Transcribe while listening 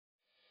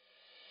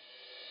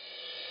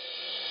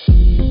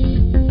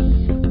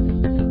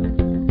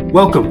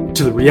Welcome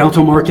to the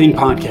Rialto Marketing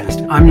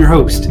Podcast. I'm your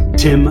host,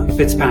 Tim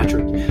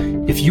Fitzpatrick.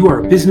 If you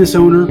are a business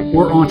owner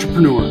or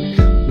entrepreneur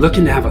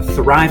looking to have a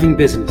thriving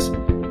business,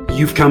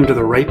 you've come to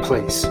the right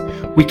place.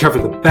 We cover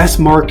the best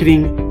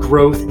marketing,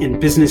 growth,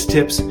 and business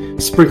tips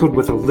sprinkled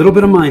with a little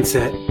bit of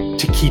mindset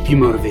to keep you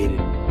motivated.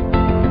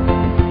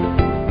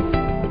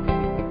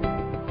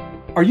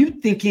 Are you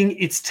thinking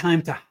it's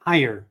time to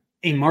hire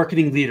a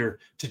marketing leader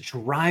to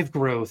drive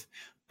growth,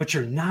 but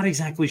you're not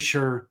exactly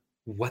sure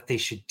what they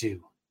should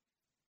do?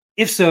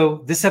 If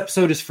so, this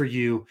episode is for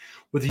you.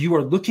 Whether you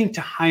are looking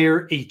to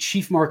hire a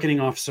chief marketing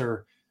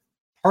officer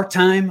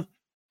part-time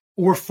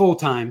or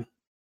full-time,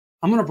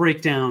 I'm going to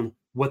break down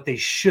what they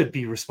should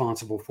be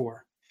responsible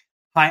for.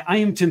 Hi, I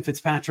am Tim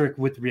Fitzpatrick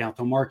with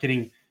Rialto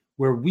Marketing,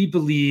 where we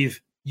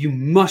believe you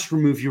must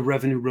remove your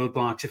revenue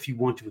roadblocks if you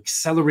want to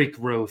accelerate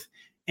growth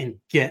and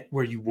get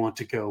where you want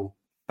to go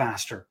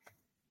faster.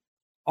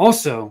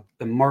 Also,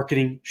 the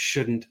marketing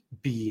shouldn't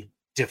be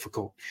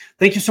difficult.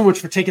 Thank you so much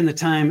for taking the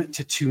time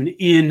to tune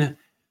in.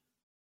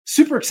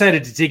 Super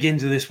excited to dig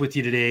into this with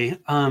you today.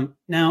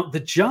 Now, the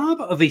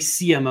job of a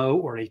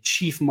CMO or a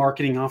chief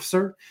marketing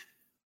officer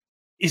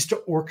is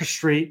to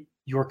orchestrate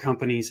your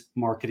company's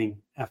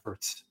marketing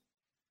efforts.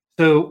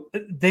 So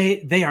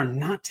they are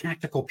not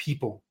tactical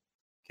people.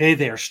 Okay,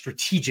 they are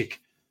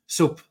strategic.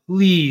 So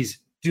please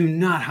do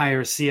not hire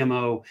a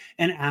CMO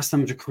and ask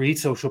them to create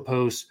social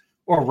posts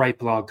or write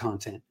blog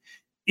content.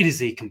 It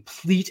is a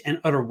complete and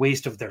utter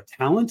waste of their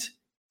talent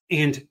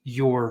and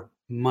your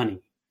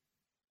money.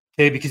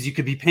 Okay, because you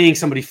could be paying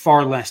somebody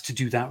far less to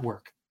do that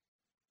work.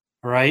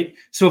 All right.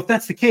 So if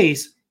that's the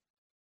case,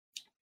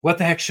 what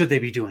the heck should they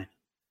be doing?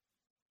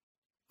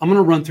 I'm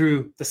going to run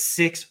through the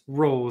 6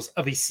 roles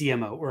of a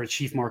CMO or a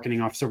chief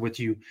marketing officer with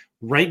you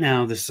right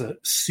now. This is a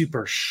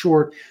super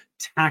short,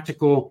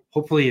 tactical,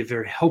 hopefully a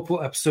very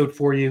helpful episode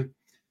for you.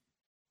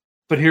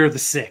 But here are the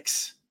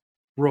 6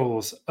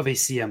 roles of a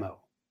CMO.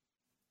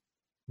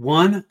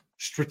 1,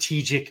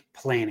 strategic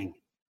planning.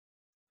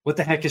 What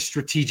the heck is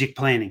strategic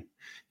planning?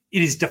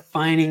 It is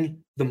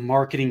defining the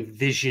marketing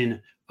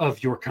vision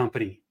of your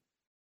company.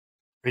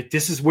 Right?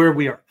 This is where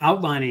we are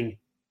outlining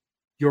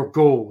your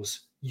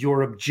goals,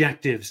 your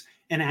objectives,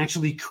 and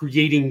actually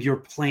creating your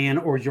plan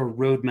or your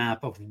roadmap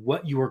of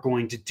what you are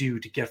going to do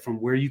to get from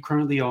where you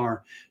currently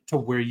are to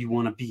where you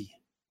want to be.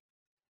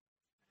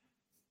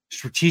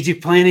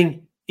 Strategic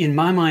planning, in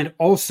my mind,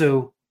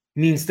 also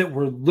means that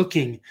we're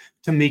looking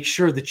to make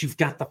sure that you've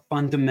got the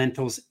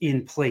fundamentals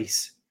in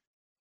place.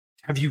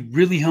 Have you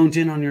really honed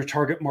in on your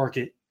target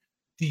market?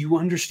 Do you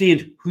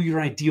understand who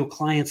your ideal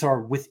clients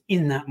are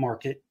within that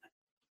market?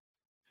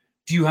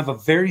 Do you have a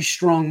very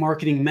strong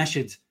marketing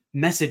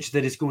message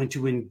that is going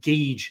to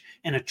engage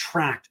and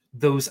attract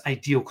those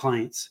ideal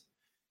clients?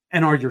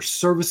 And are your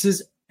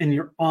services and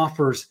your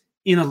offers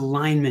in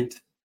alignment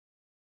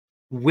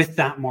with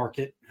that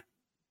market?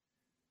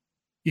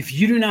 If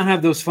you do not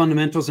have those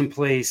fundamentals in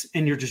place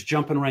and you're just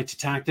jumping right to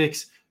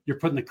tactics, you're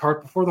putting the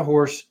cart before the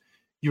horse,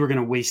 you are going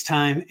to waste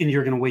time and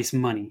you're going to waste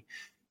money.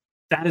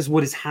 That is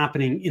what is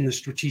happening in the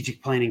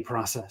strategic planning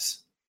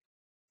process.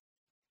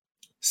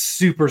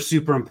 Super,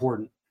 super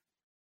important.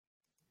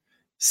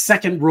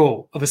 Second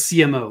role of a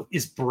CMO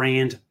is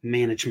brand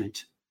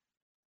management.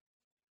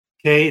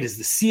 Okay, it is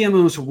the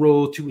CMO's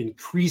role to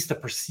increase the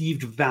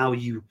perceived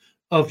value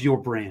of your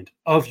brand,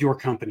 of your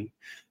company,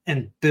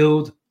 and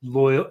build a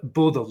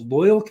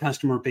loyal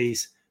customer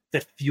base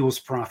that fuels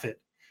profit.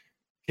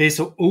 Okay,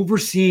 so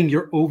overseeing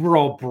your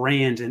overall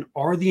brand and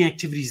are the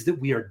activities that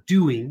we are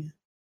doing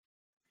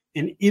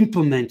and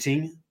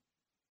implementing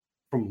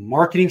from a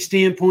marketing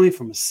standpoint,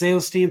 from a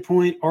sales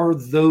standpoint, are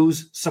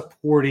those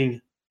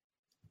supporting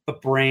the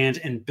brand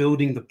and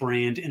building the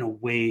brand in a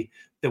way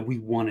that we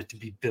want it to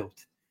be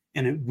built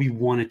and we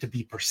want it to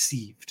be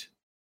perceived.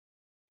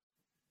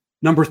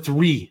 Number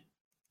 3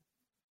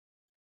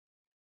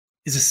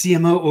 is a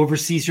CMO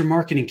oversees your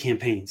marketing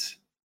campaigns.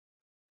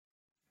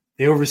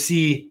 They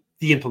oversee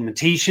the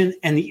implementation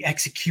and the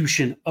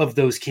execution of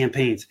those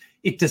campaigns.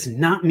 It does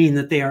not mean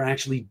that they are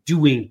actually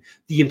doing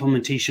the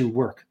implementation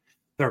work.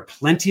 There are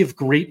plenty of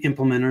great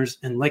implementers.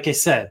 And like I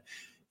said,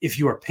 if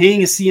you are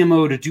paying a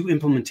CMO to do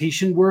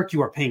implementation work,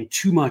 you are paying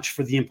too much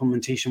for the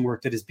implementation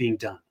work that is being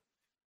done.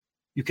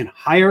 You can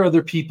hire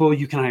other people.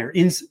 You can hire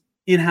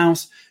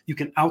in-house. You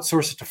can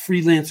outsource it to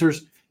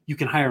freelancers. You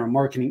can hire a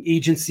marketing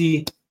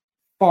agency.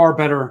 Far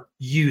better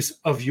use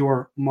of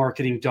your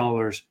marketing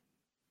dollars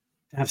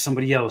to have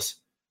somebody else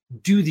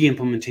do the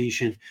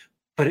implementation,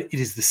 but it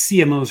is the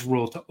CMO's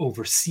role to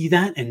oversee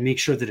that and make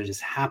sure that it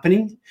is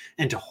happening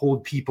and to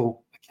hold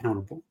people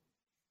accountable.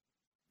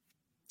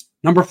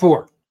 Number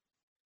 4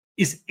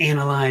 is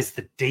analyze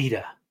the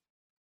data.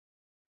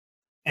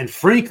 And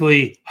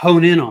frankly,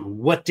 hone in on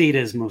what data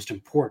is most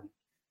important.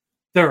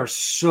 There are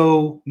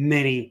so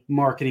many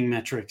marketing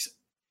metrics.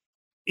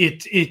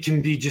 It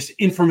can be just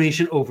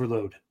information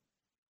overload.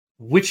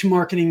 Which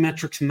marketing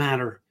metrics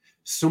matter?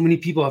 So many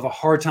people have a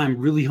hard time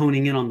really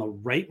honing in on the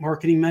right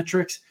marketing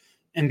metrics.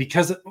 And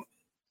because of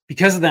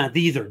that, they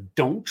either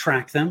don't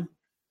track them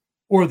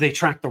or they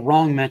track the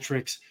wrong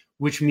metrics,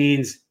 which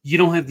means you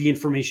don't have the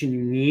information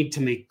you need to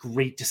make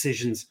great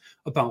decisions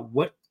about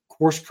what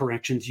course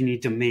corrections you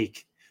need to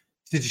make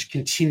to just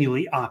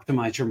continually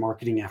optimize your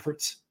marketing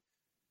efforts.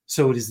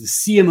 So it is the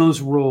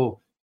CMO's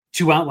role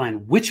to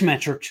outline which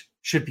metrics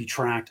should be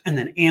tracked and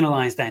then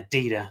analyze that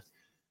data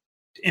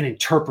and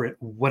interpret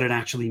what it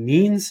actually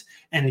means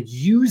and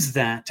use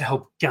that to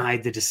help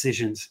guide the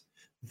decisions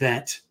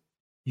that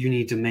you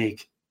need to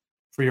make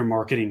for your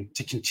marketing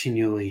to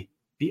continually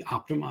be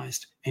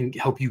optimized and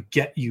help you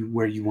get you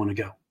where you want to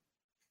go.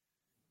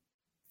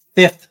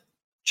 Fifth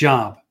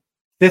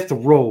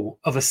role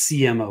of a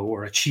CMO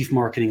or a chief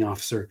marketing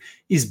officer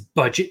is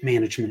budget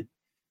management.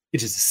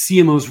 It is the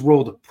CMO's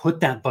role to put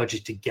that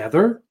budget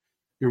together,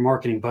 your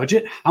marketing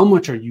budget. How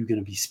much are you going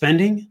to be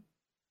spending?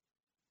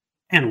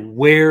 And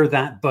where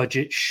that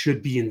budget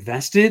should be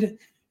invested,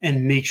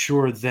 and make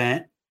sure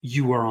that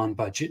you are on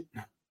budget.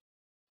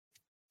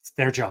 It's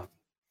their job.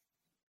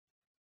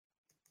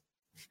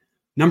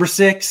 Number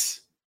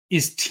 6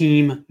 is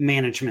team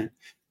management.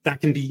 That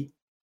can be,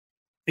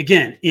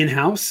 again,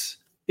 in-house.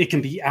 It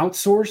can be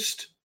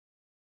outsourced,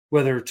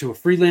 whether to a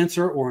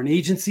freelancer or an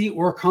agency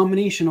or a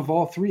combination of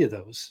all three of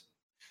those.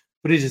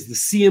 But it is the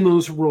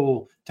CMO's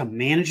role to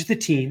manage the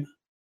team,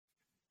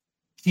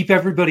 keep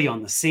everybody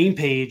on the same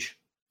page,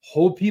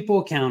 hold people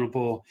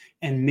accountable,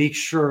 and make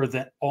sure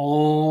that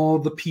all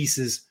the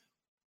pieces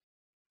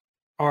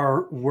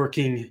are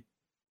working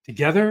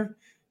together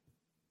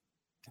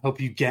to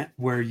help you get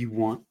where you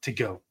want to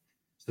go.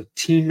 So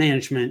team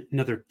management,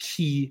 another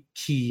key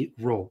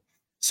role.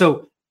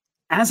 So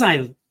as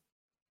I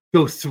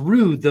go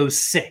through those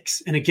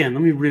 6, and again,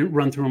 let me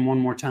run through them one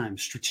more time.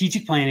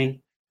 Strategic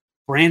planning,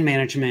 brand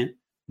management,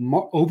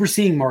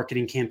 overseeing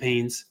marketing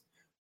campaigns,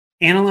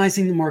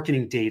 analyzing the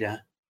marketing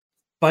data,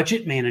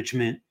 budget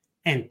management,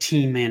 and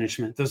team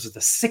management. Those are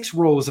the 6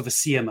 roles of a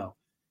CMO.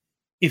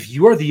 If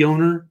you are the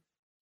owner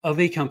of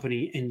a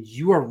company and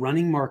you are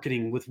running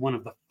marketing with one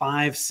of the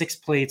 5, 6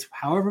 plates,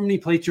 however many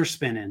plates you're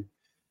spinning,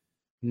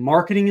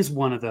 marketing is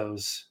one of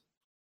those.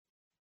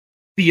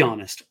 Be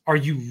honest. Are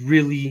you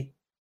really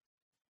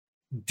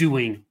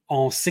doing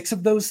all 6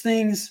 of those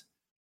things?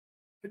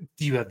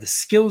 Do you have the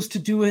skills to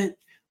do it?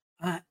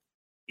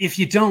 If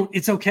you don't,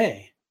 it's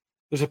okay.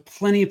 There's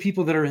plenty of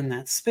people that are in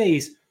that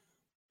space,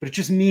 but it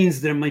just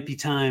means that it might be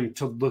time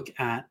to look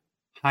at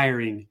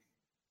hiring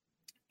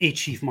a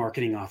chief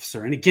marketing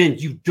officer. And again,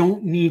 you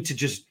don't need to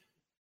just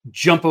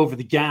jump over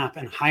the gap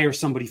and hire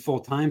somebody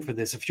full-time for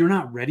this. If you're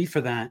not ready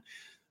for that,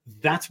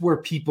 that's where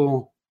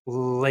people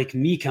like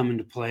me come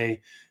into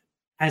play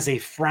as a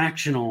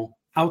fractional,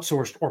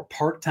 outsourced, or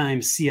part-time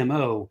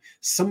CMO.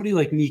 Somebody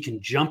like me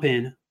can jump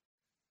in,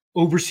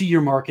 oversee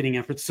your marketing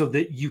efforts so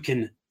that you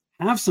can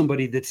have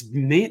somebody that's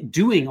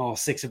doing all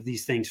 6 of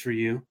these things for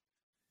you,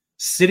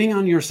 sitting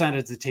on your side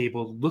of the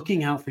table,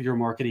 looking out for your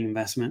marketing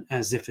investment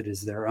as if it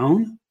is their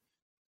own,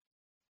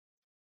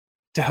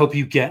 to help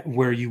you get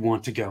where you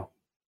want to go.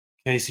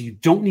 Okay, so you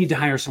don't need to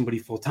hire somebody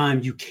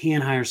full-time. You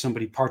can hire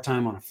somebody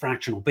part-time on a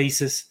fractional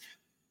basis.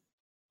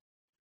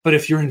 But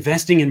if you're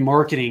investing in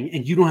marketing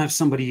and you don't have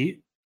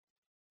somebody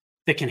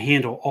that can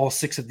handle all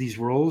 6 of these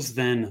roles,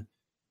 then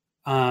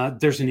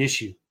there's an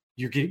issue.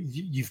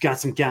 You've got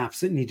some gaps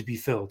that need to be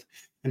filled.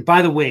 And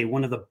by the way,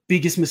 one of the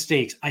biggest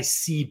mistakes I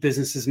see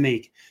businesses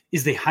make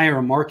is they hire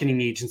a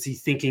marketing agency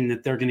thinking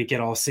that they're going to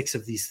get all 6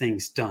 of these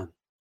things done.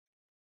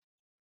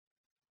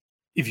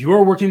 If you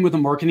are working with a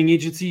marketing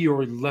agency,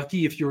 you're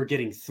lucky if you're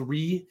getting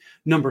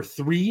number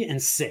 3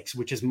 and 6,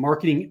 which is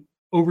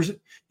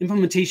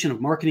implementation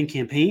of marketing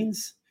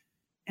campaigns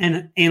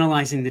and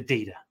analyzing the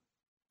data.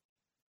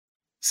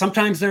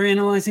 Sometimes they're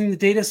analyzing the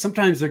data.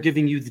 Sometimes they're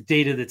giving you the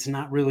data that's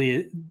not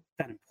really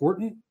that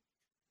important.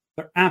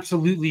 They're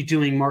absolutely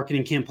doing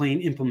marketing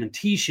campaign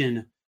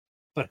implementation,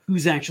 but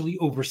who's actually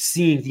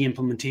overseeing the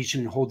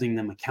implementation and holding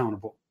them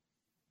accountable?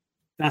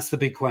 That's the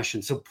big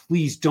question. So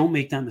please don't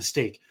make that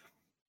mistake.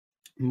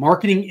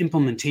 Marketing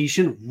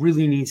implementation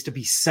really needs to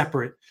be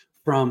separate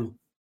from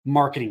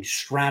marketing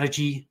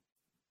strategy,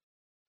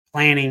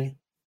 planning,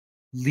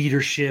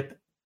 leadership,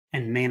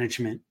 and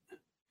management.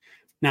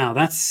 Now,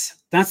 that's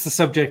the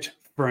subject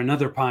for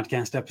another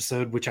podcast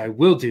episode, which I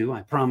will do,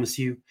 I promise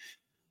you.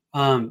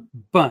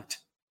 But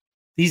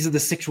these are the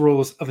 6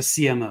 roles of a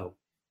CMO.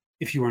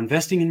 If you are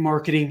investing in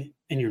marketing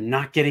and you're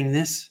not getting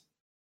this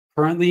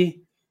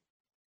currently,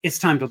 it's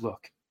time to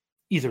look.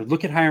 Either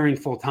look at hiring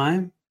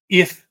full-time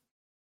if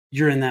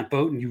you're in that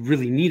boat and you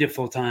really need it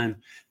full-time.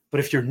 But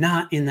if you're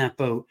not in that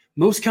boat,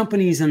 most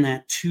companies in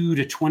that 2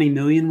 to 20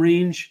 million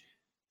range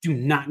do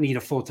not need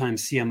a full-time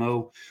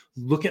CMO.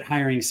 Look at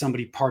hiring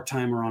somebody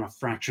part-time or on a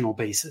fractional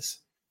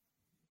basis.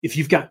 If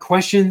you've got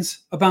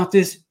questions about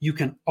this, you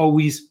can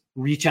always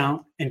reach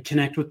out and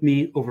connect with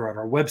me over at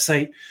our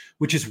website,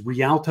 which is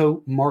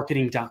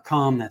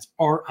rialtomarketing.com. That's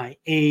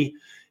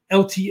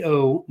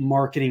RIALTO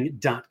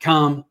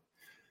marketing.com.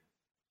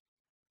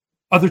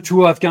 Other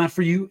tool I've got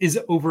for you is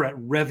over at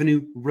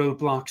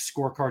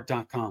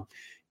revenueroadblockscorecard.com.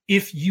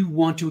 If you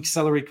want to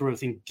accelerate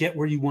growth and get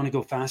where you want to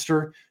go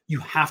faster, you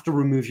have to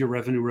remove your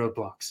revenue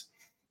roadblocks.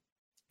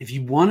 If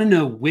you want to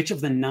know which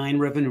of the 9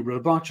 revenue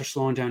roadblocks are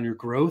slowing down your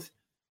growth,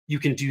 you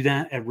can do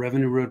that at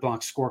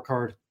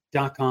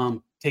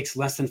revenueroadblockscorecard.com. Takes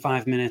less than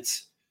 5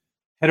 minutes.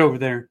 Head over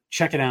there,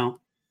 check it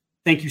out.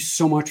 Thank you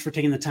so much for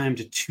taking the time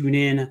to tune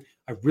in.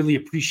 I really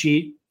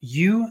appreciate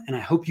you, and I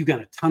hope you got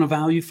a ton of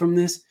value from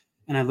this,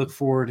 and I look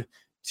forward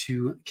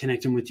to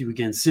connecting with you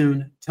again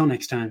soon. Till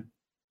next time,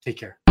 take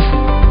care.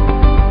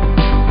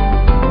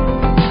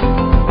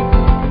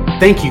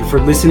 Thank you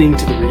for listening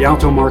to the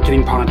Rialto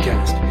Marketing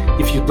Podcast.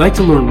 If you'd like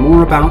to learn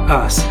more about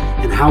us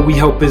and how we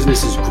help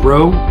businesses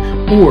grow,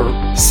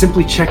 or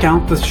simply check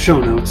out the show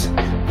notes,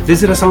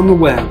 visit us on the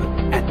web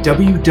at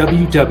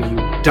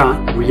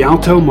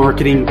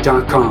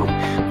www.rialtomarketing.com.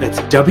 That's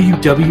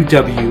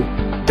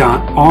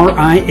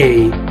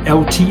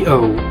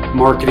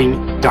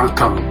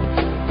www.rialtomarketing.com.